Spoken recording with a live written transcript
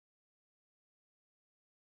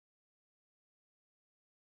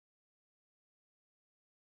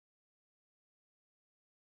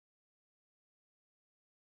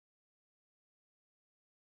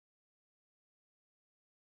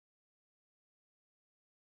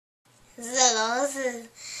Hello,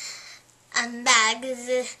 I'm back.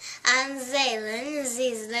 I'm Zaylin. This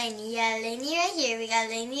is Lainey. Yeah, Lainey right here. We got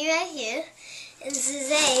Lainey right here. And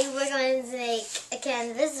today we're going to make a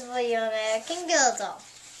canvas for your American Girl doll.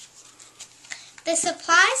 The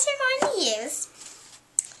supplies you're going to use,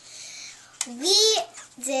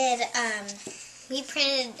 we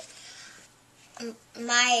printed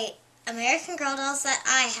my American Girl dolls that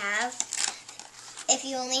I have. If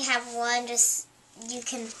you only have one,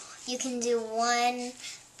 you can do one,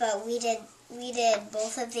 but we did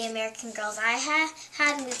both of the American Girls I had,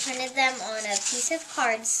 and we printed them on a piece of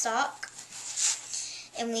cardstock,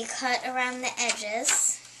 and we cut around the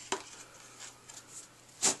edges.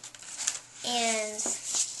 And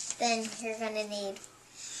then you're going to need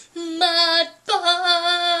Mud Podge,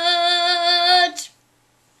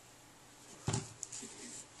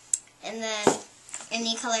 and then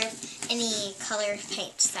any color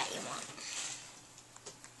paints that you want.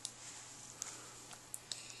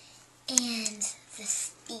 And the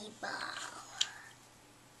speedball.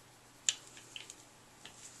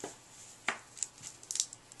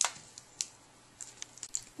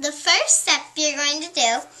 The first step you're going to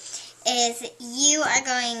do is you are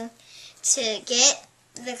going to get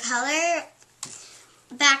the color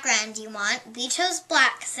background you want. We chose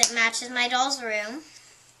black because it matches my doll's room.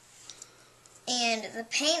 And the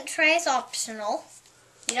paint tray is optional.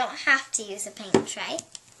 You don't have to use a paint tray.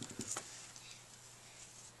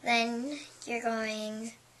 Then you're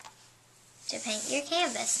going to paint your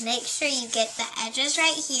canvas. Make sure you get the edges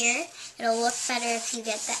right here. It'll look better if you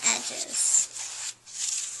get the edges.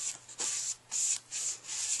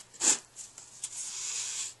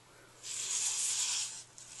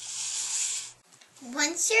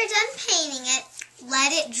 Once you're done painting it,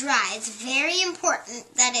 let it dry. It's very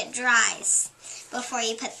important that it dries before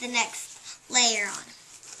you put the next layer on.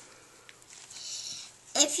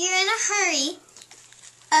 If you're in a hurry,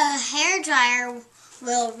 a hair dryer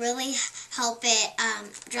will really help it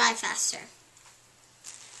dry faster.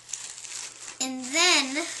 And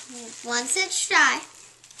then, once it's dry,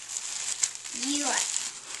 you're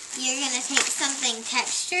going to take something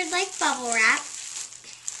textured like bubble wrap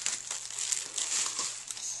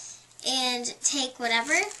and take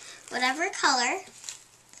whatever color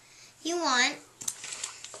you want,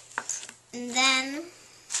 and then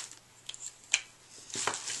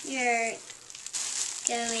you're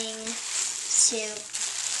going to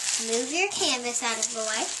move your canvas out of the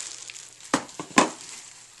way.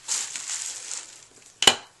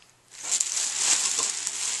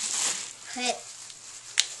 Put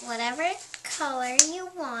whatever color you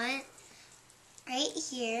want right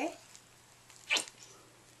here.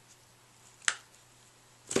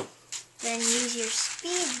 Then use your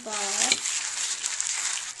speedball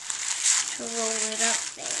to roll it up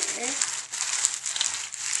there.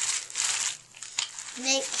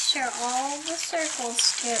 Make sure all the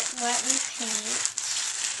circles get wet with paint.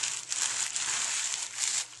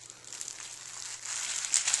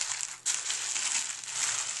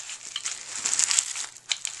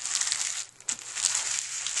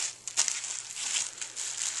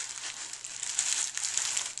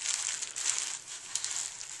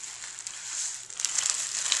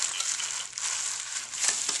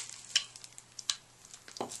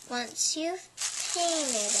 Once you've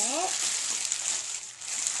painted it,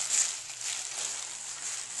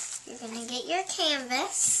 you're going to get your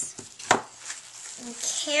canvas and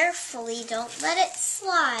carefully, don't let it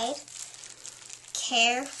slide,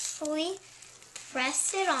 carefully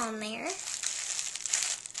press it on there.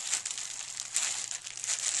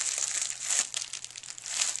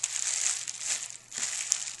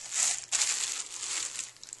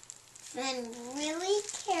 Then really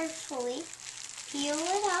carefully peel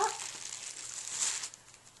it up,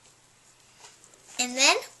 and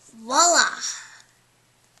then voila!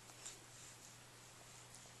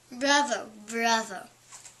 Bravo, bravo.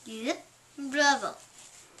 Yep, bravo.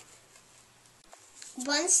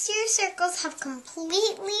 Once your circles have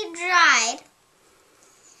completely dried,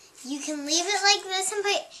 you can leave it like this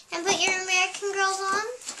and put your American Girls on.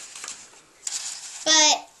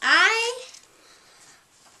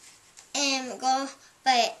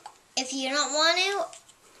 But if you don't want to,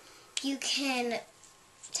 you can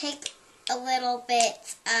take a little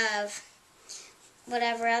bit of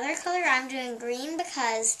whatever other color. I'm doing green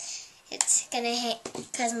because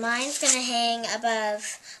mine's gonna hang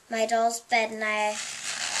above my doll's bed, and I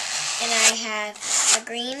have a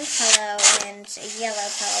green pillow and a yellow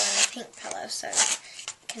pillow and a pink pillow, so it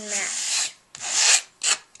can match.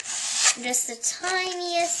 Just the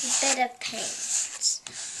tiniest bit of paint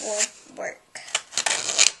will work.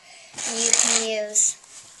 And you can use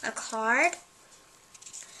a card,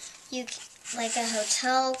 like a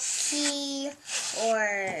hotel key or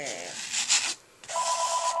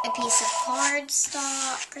a piece of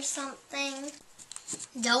cardstock or something.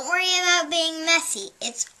 Don't worry about being messy.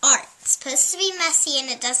 It's art. It's supposed to be messy and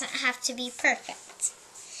it doesn't have to be perfect.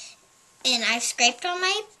 And I've scraped on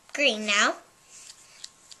my green now.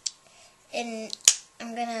 And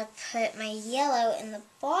I'm going to put my yellow in the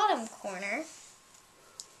bottom corner.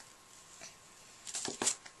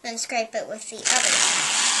 Then scrape it with the other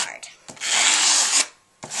card.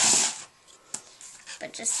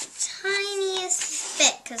 But just the tiniest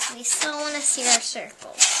bit because we still want to see our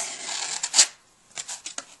circles.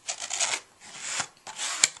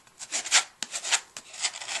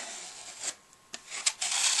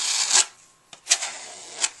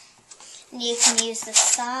 You can use the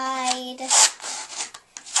side.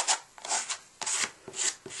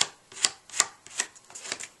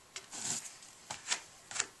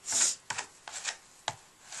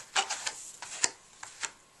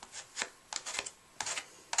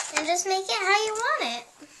 And just make it how you want it.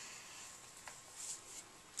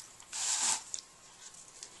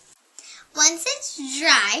 Once it's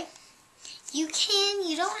dry, you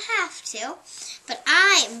don't have to, but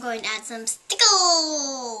I am going to add some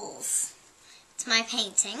stickles to my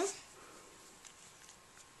painting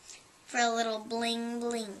for a little bling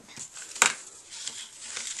bling.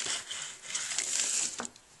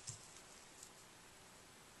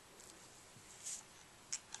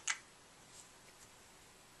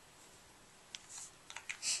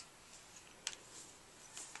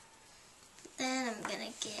 Then I'm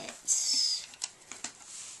gonna get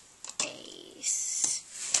a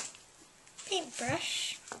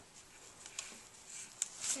paintbrush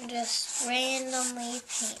and just randomly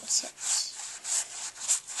paint it.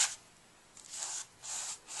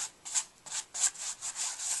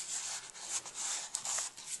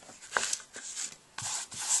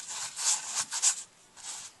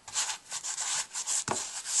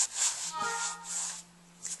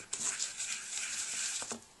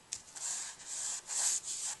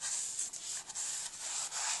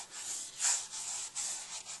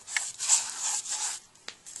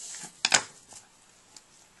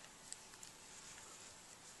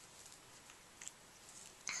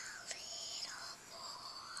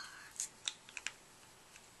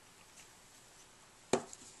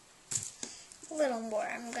 A little more.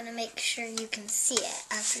 I'm going to make sure you can see it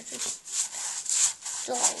after the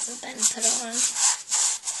dolls have been put on.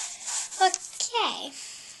 Okay.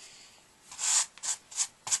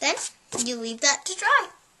 Then you leave that to dry.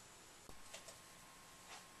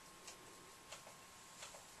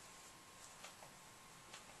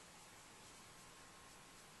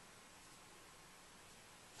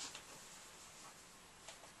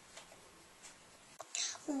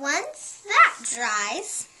 Once that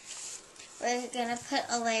dries, we're going to put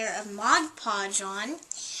a layer of Mod Podge on.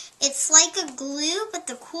 It's like a glue, but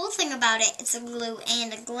the cool thing about it, it's a glue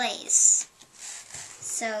and a glaze.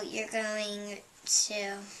 So you're going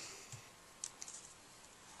to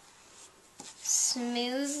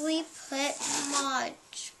smoothly put Mod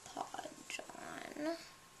Podge on.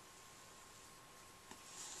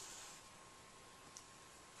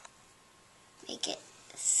 Make it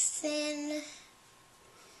thin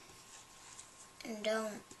and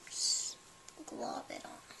don't glob it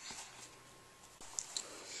on.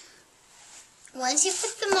 Once you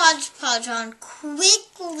put the Mod Podge on,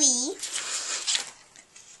 quickly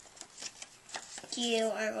you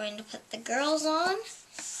are going to put the girls on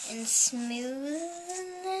and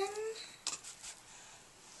smoothen them.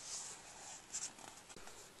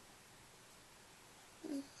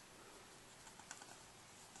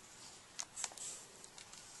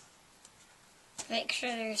 Make sure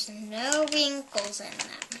there's no wrinkles in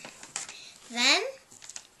them. Then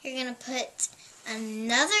you're going to put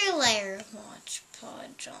another layer of Mod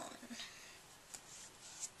Podge on.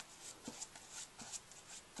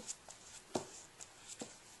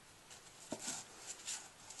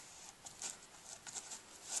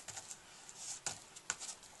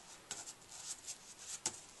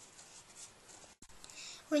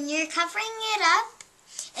 When you're covering it up,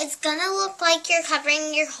 it's going to look like you're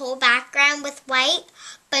covering your whole background with white,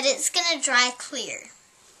 but it's going to dry clear.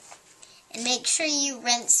 And make sure you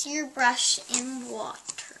rinse your brush in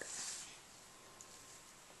water.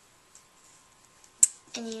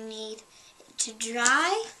 And you need it to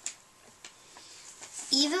dry.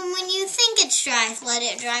 Even when you think it's dry, let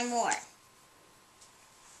it dry more.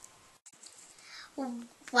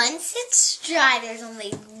 Once it's dry, there's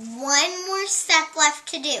only one more step left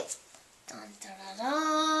to do. Dun, dun, dun,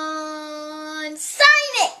 dun.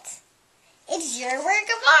 Sign it! It's your work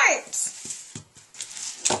of art.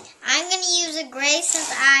 I'm going to use a gray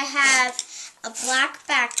since I have a black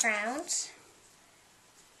background.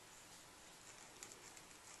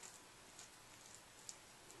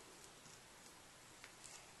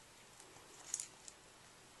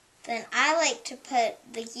 Then I like to put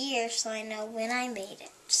the year so I know when I made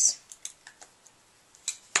it.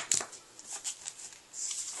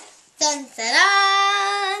 Dun, dun,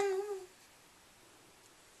 dun.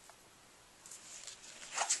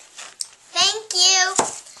 Thank you.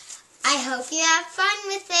 I hope you have fun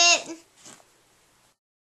with it.